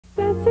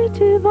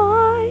sensitive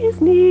eyes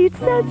need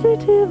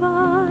sensitive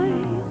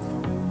eyes.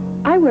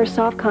 I wear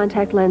soft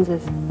contact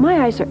lenses.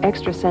 My eyes are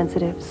extra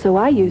sensitive, so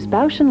I use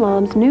Bausch &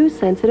 Lomb's new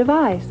Sensitive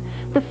Eyes.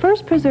 The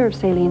first preserved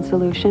saline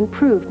solution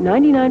proved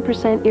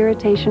 99%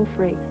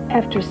 irritation-free.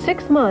 After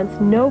 6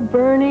 months, no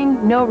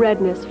burning, no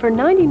redness for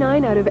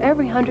 99 out of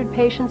every 100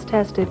 patients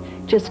tested.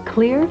 Just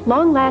clear,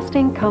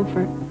 long-lasting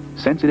comfort.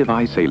 Sensitive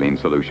Eye Saline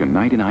Solution,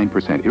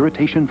 99%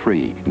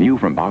 irritation-free. New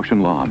from Bausch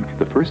 & Lomb,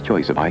 the first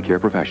choice of eye care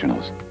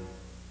professionals.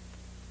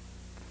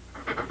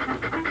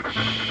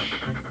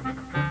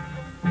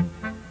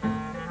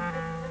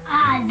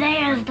 Ah,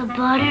 there's the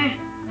butter.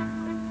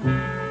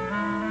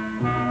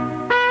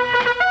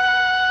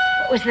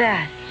 What was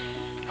that?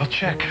 I'll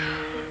check.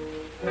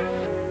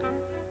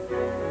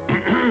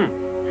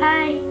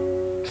 Hi.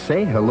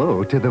 Say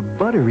hello to the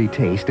buttery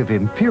taste of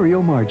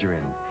Imperial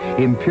margarine.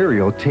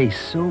 Imperial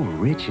tastes so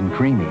rich and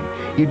creamy,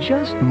 you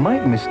just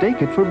might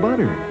mistake it for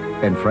butter.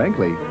 And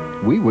frankly,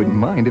 we wouldn't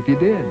mind if you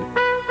did.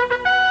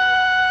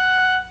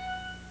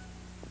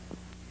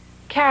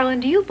 Carolyn,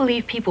 do you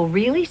believe people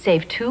really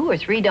save $2 or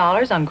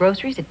 $3 on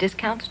groceries at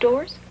discount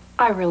stores?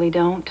 I really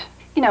don't.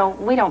 You know,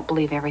 we don't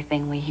believe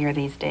everything we hear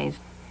these days.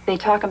 They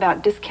talk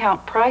about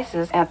discount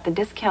prices at the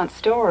discount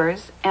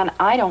stores, and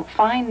I don't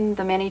find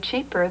them any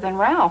cheaper than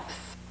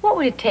Ralph's. What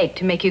would it take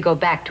to make you go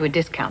back to a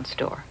discount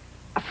store?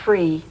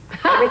 Free.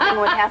 Everything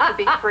would have to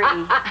be free.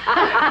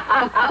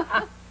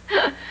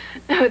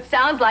 It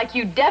sounds like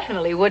you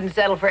definitely wouldn't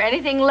settle for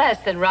anything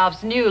less than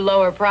Ralph's new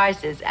lower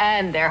prices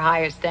and their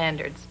higher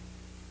standards.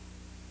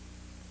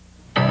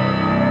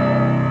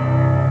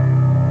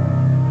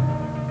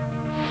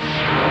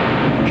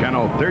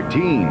 Channel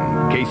 13,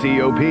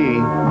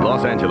 KCOP,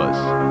 Los Angeles.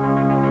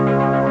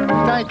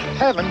 Thank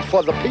heaven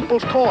for the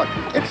People's Court.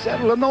 It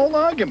settled an old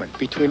argument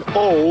between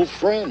old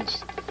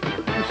friends.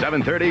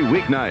 7:30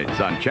 weeknights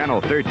on Channel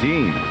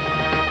 13.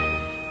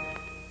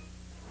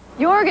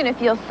 You're gonna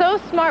feel so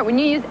smart when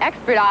you use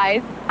Expert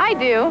Eyes. I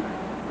do.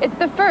 It's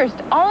the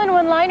first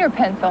all-in-one liner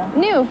pencil,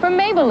 new from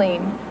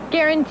Maybelline.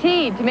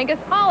 Guaranteed to make us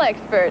all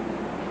experts.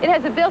 It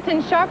has a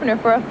built-in sharpener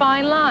for a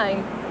fine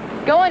line.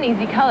 Go on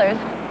easy colors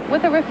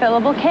with a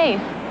refillable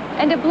case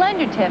and a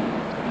blender tip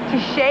to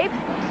shape,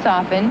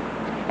 soften,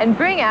 and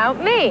bring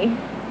out me.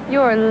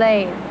 You're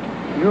laid.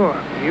 You're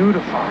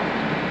beautiful.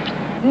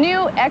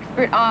 New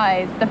Expert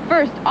Eyes, the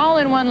first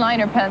all-in-one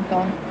liner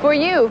pencil. For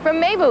you,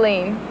 from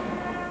Maybelline.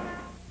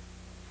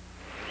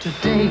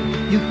 Today,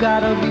 you've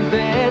gotta be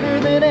better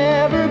than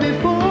ever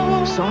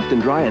before. Soft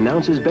and Dry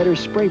announces better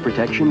spray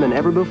protection than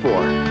ever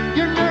before.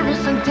 You're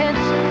nervous and tense,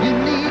 you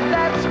need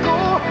that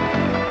score.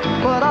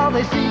 But all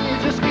they see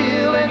is your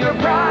skill and your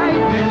pride.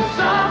 New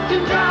Soft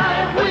and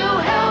Dry will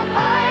help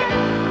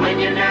hide when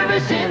you're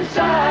nervous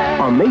inside.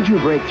 Our major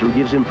breakthrough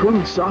gives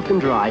improved Soft and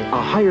Dry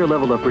a higher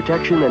level of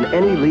protection than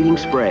any leading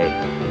spray.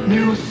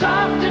 New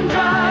Soft and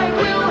Dry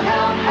will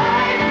help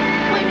hide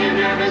when you're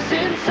nervous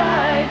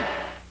inside.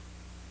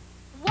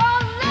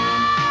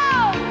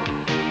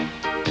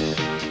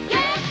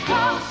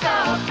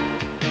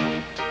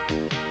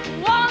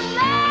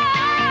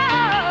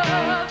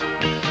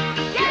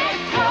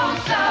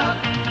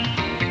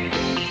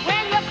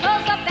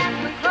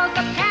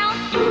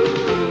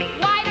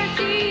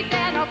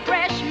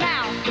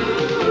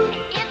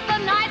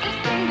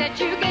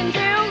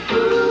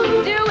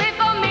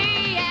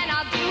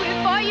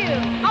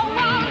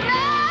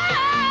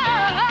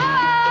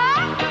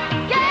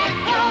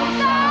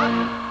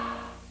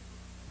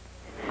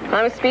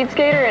 I'm a speed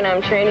skater and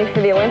I'm training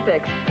for the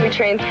Olympics. We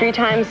train 3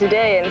 times a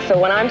day, and so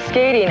when I'm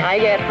skating, I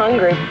get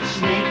hungry.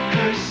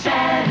 Snickers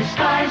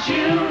satisfies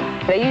you.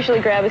 I usually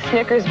grab a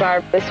Snickers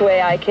bar. This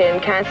way I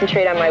can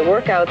concentrate on my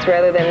workouts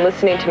rather than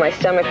listening to my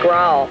stomach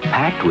growl.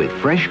 Packed with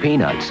fresh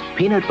peanuts,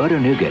 peanut butter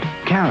nougat,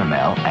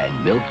 caramel,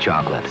 and milk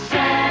chocolate.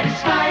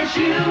 Satisfies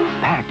you.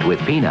 Packed with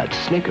peanuts,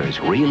 Snickers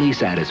really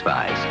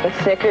satisfies. The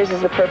Snickers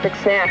is the perfect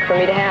snack for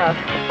me to have.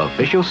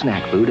 Official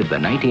snack food at the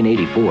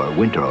 1984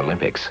 Winter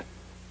Olympics.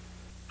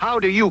 How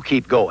do you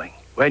keep going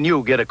when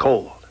you get a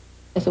cold?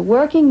 As a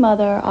working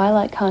mother, I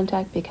like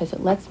Contac because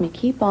it lets me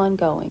keep on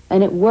going,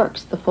 and it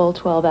works the full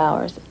 12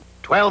 hours.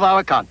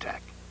 12-hour Contac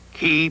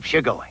keeps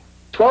you going.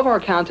 12-hour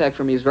Contac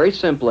for me is very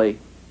simply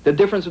the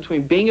difference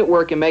between being at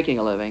work and making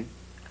a living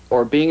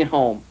or being at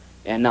home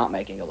and not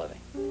making a living.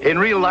 In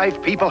real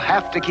life, people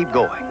have to keep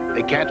going.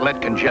 They can't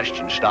let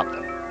congestion stop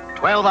them.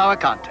 12-hour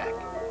Contac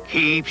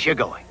keeps you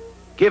going.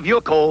 Give your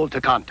cold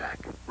to Contac.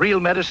 Real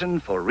medicine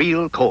for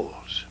real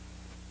colds.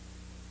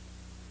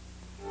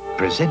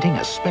 Presenting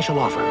a special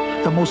offer,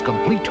 the most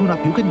complete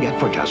tune-up you can get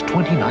for just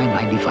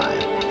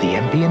 $29.95. The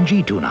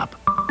MP&G tune-up.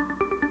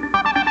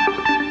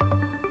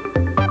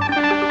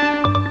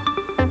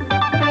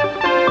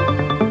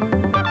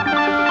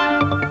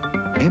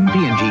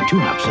 MP&G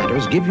tune-up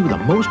centers give you the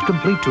most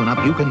complete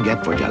tune-up you can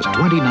get for just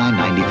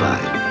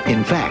 $29.95.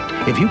 In fact,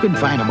 if you can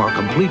find a more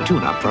complete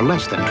tune-up for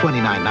less than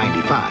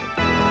 $29.95,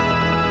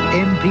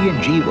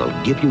 MP&G will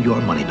give you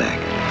your money back.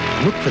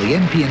 Look for the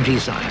MP&G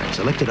sign at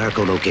selected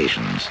ARCO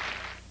locations.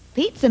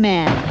 Pizza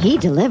Man, he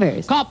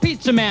delivers. Call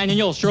Pizza Man and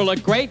you'll sure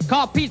look great.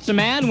 Call Pizza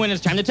Man when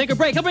it's time to take a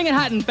break. He'll bring it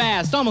hot and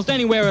fast, almost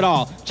anywhere at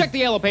all. Check the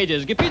yellow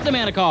pages. Give Pizza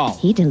Man a call.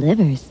 He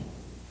delivers.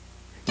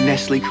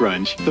 Nestlé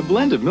Crunch, the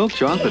blend of milk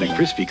chocolate and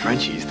crispy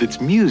crunchies that's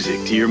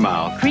music to your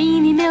mouth.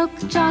 Creamy milk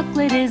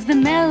chocolate is the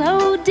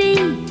melody.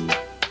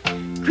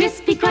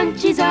 Crispy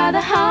crunchies are the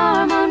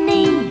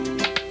harmony.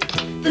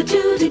 The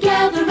two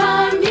together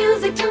are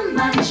music to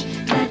munch.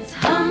 Let's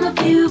hum a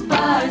few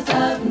bars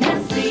of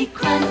Nestlé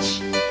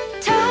Crunch.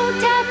 Toe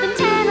tap and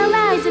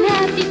tantalize and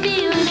have you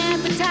feeling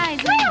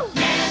appetizing.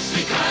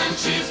 Nestlé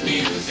Crunch is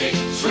music,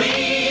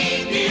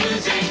 sweet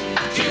music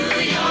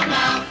to your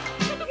mouth.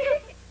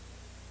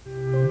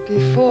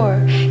 Before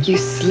you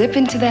slip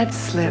into that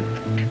slip,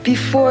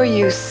 before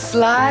you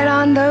slide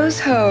on those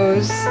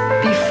hose,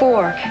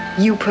 before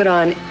you put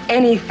on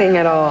anything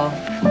at all,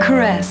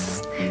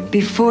 caress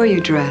before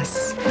you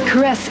dress.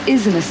 Caress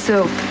isn't a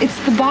soap. It's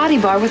the body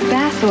bar with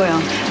bath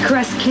oil.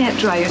 Caress can't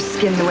dry your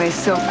skin the way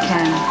soap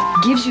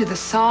can. Gives you the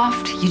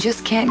soft you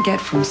just can't get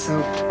from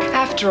soap.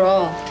 After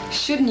all,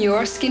 shouldn't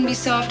your skin be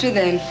softer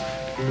than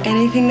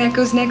anything that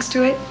goes next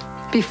to it?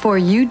 Before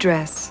you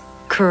dress,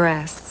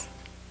 caress.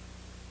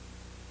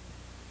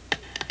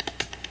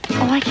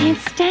 Oh, I can't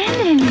stand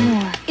it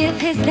anymore. If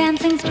his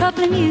dancing's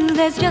troubling you,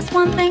 there's just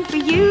one thing for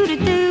you to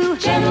do.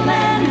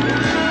 Gentlemen,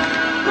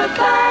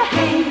 repair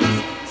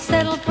Hanes.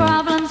 Settle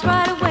problems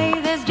right away.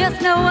 There's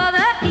just no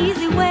other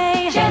easy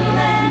way.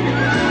 Gentlemen,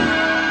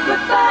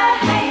 repair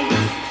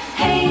Hanes.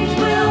 Hanes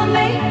will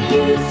make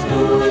you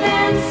smooth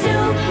and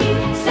silky,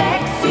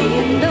 sexy.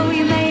 And though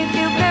you may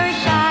feel very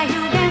shy,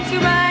 he'll dance you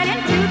right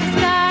into the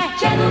sky.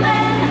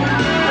 Gentlemen,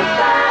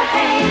 repair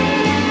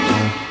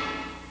Hanes.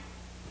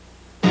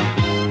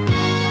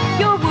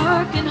 You're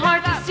working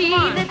hard to see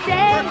the day.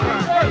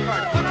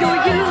 Your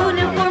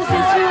uniform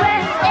says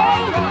USA.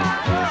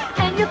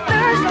 And you're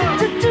thirsty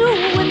to do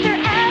what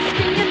they're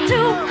asking you to.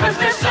 'Cause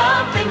there's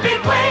something big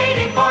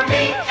waiting for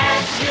me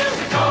and you.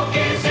 Coke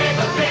is it,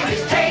 the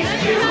biggest taste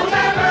you've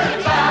ever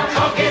found.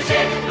 Coke is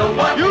it, the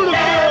one that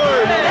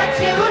never lets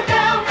you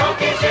down.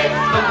 Coke is it,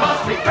 the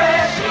most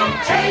refreshing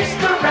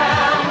taste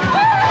around.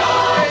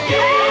 Coke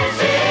is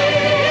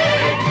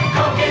it,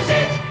 Coke is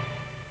it.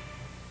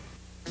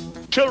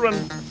 Children,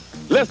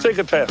 let's take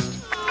a test.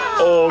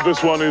 Oh,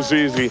 this one is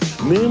easy.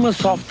 Name a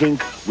soft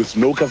drink with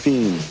no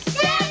caffeine.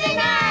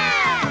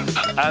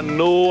 7-Up! And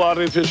no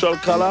artificial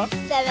color.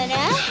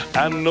 7-Up?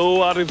 And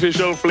no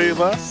artificial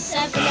flavor.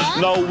 7-Up?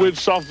 Now, which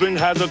soft drink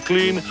has a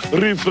clean,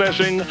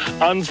 refreshing,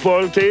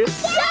 unspoiled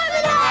taste?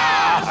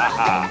 7-Up!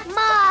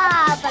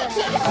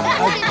 Marvelous!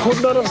 I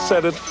could not have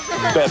said it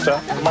better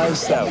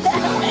myself.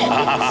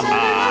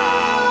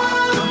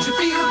 Don't you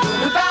feel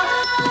good about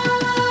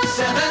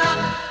 7-Up?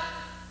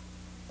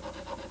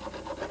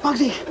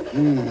 Bugsy,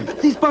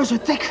 these bars are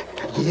thick.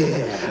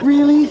 Yeah.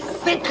 Really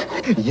thick.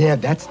 Yeah,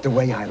 that's the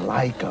way I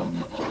like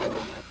them.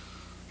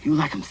 You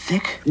like them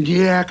thick?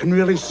 Yeah, I can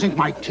really sink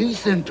my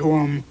teeth into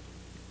them.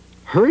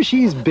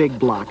 Hershey's Big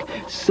Block.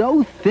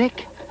 So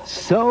thick,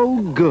 so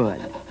good.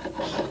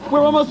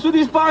 We're almost through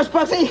these bars,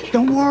 Bugsy.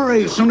 Don't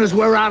worry. As soon as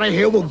we're out of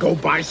here, we'll go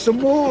buy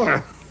some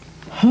more.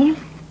 Huh?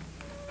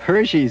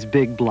 Hershey's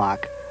Big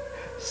Block.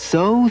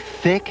 So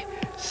thick,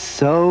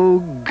 so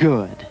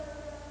good.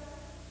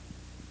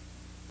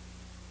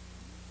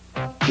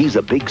 He's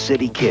a big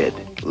city kid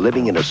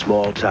living in a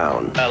small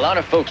town. A lot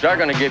of folks are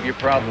going to give you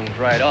problems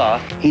right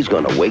off. He's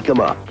going to wake him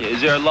up,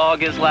 Is there a law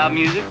against loud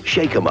music?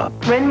 shake him up,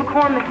 Ren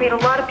McCormick made a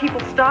lot of people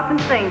stop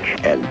and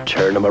think. and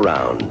turn him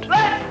around.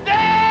 Let's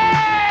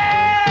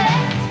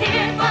dance!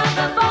 Here for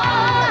the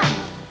boy.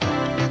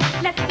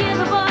 Let's give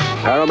a boy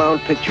a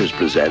Paramount Pictures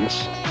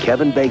presents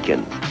Kevin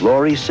Bacon,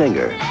 Laurie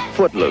Singer,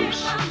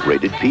 Footloose,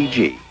 rated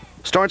PG.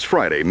 Starts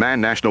Friday, Man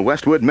National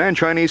Westwood, Man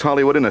Chinese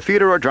Hollywood in a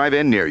theater or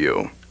drive-in near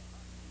you.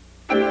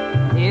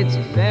 It's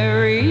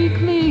very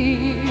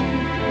clear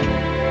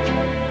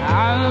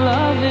our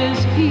love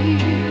is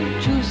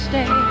here to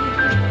stay.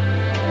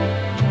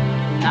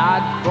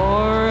 Not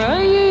for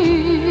a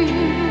year,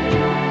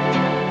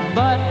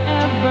 but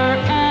ever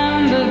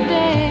and a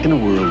day. In a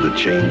world that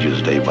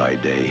changes day by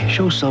day,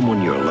 show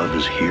someone your love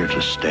is here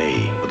to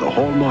stay with a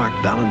Hallmark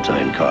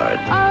Valentine card.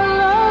 Our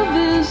love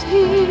is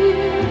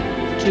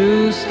here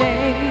to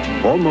stay.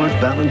 Hallmark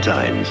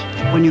Valentines,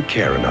 when you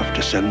care enough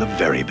to send the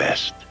very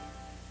best.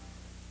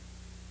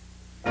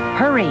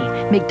 Hurry!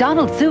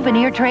 McDonald's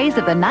souvenir trays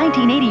of the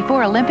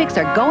 1984 Olympics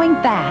are going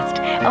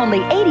fast.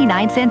 Only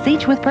 89 cents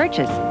each with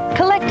purchase.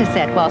 Collect a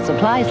set while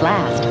supplies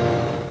last.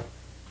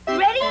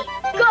 Ready?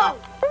 Go!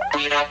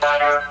 Peanut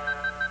butter.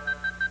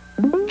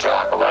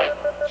 Chocolate.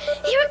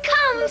 Here it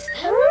comes!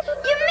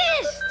 You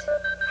missed!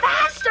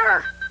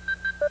 Faster!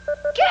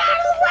 Get out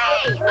of the way!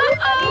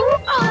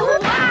 Uh-oh! Oh,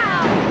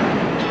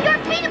 wow! Your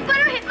peanut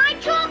butter hit my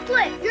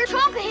chocolate! Your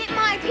chocolate hit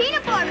my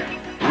peanut butter!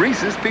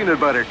 Reese's Peanut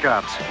Butter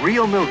Cups.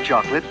 Real milk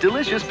chocolate,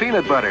 delicious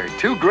peanut butter.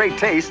 Two great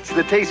tastes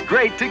that taste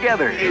great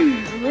together.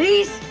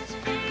 Reese's?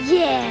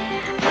 Yeah!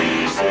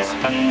 Reese's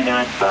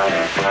Peanut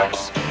Butter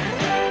Cups.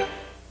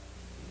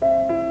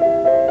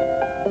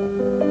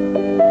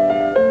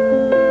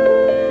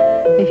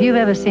 If you've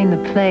ever seen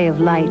the play of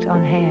light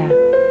on hair,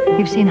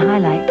 you've seen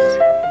highlights.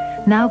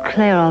 Now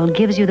Clairol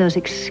gives you those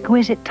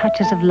exquisite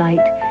touches of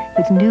light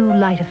with new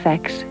light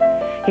effects.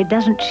 It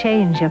doesn't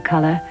change your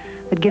color,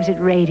 but gives it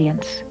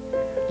radiance.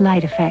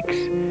 Light effects,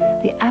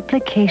 the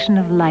application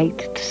of light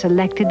to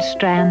selected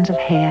strands of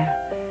hair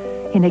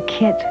in a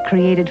kit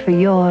created for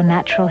your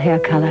natural hair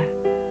color.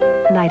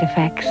 Light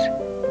effects,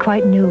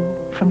 quite new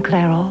from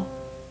Clairol.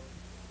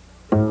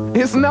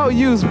 It's no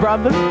use,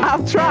 brother.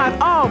 I've tried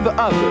all the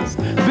others.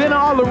 Been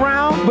all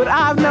around, but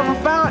I've never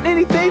found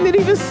anything that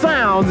even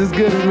sounds as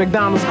good as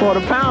McDonald's Quarter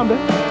Pounder.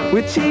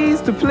 With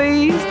cheese to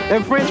please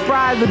and French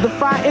fries that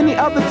defy any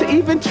other to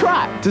even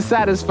try to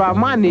satisfy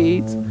my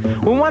needs.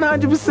 When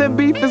 100%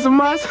 beef is a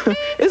must,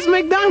 it's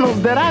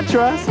McDonald's that I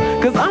trust,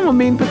 cause I'm a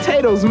mean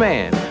potatoes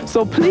man.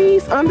 So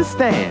please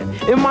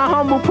understand, in my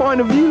humble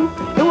point of view,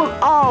 it will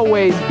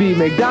always be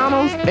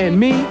McDonald's and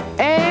me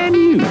and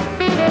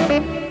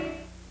you.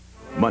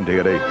 Monday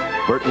at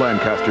 8, Burt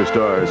Lancaster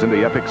stars in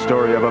the epic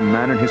story of a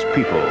man and his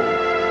people,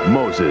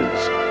 Moses.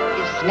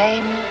 His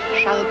name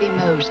shall be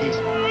Moses,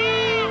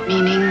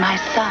 meaning my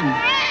son.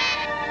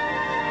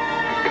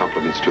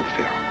 Compliments to the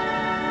Pharaoh.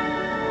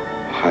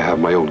 I have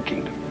my own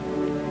kingdom.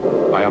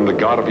 I am the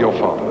God of your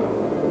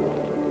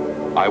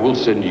father. I will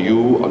send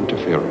you unto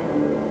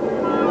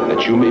Pharaoh,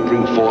 that you may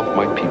bring forth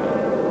my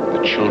people,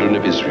 the children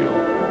of Israel,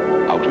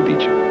 out of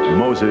Egypt.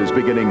 Moses,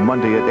 beginning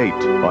Monday at 8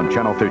 on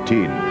Channel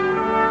 13.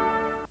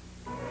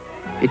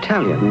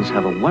 Italians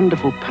have a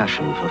wonderful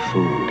passion for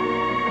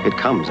food. It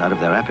comes out of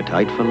their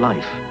appetite for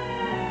life.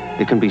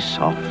 It can be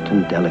soft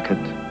and delicate.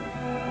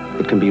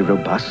 It can be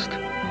robust.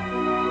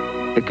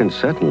 It can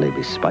certainly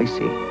be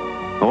spicy.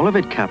 All of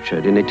it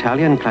captured in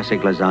Italian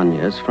classic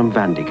lasagnas from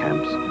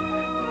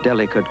Vandecamp's.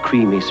 Delicate,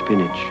 creamy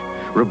spinach,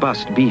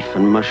 robust beef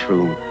and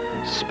mushroom,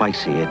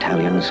 spicy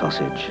Italian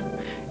sausage.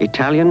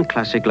 Italian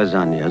classic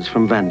lasagnas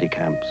from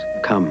Vandecamp's.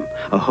 Come,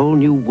 a whole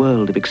new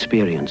world of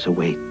experience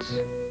awaits.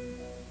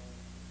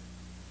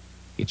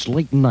 It's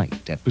late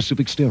night at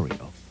Pacific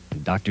Stereo,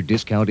 and Dr.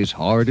 Discount is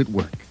hard at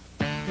work.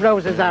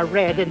 Roses are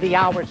red and the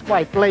hour's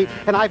quite late,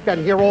 and I've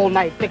been here all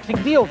night fixing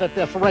deals at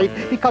this rate,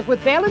 because with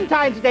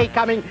Valentine's Day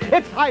coming,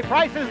 it's high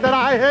prices that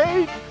I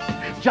hate.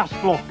 Just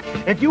look.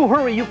 If you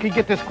hurry, you can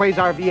get this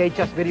Quasar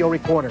VHS video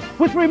recorder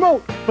with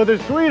remote for the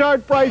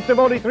sweetheart price of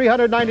only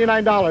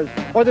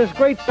 $399, or this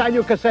great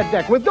Sanyo cassette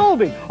deck with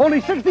Dolby, only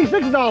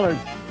 $66.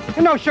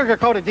 And no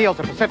sugar-coated deals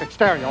at Pacific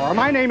Stereo, or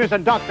my name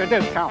isn't Dr.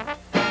 Discount.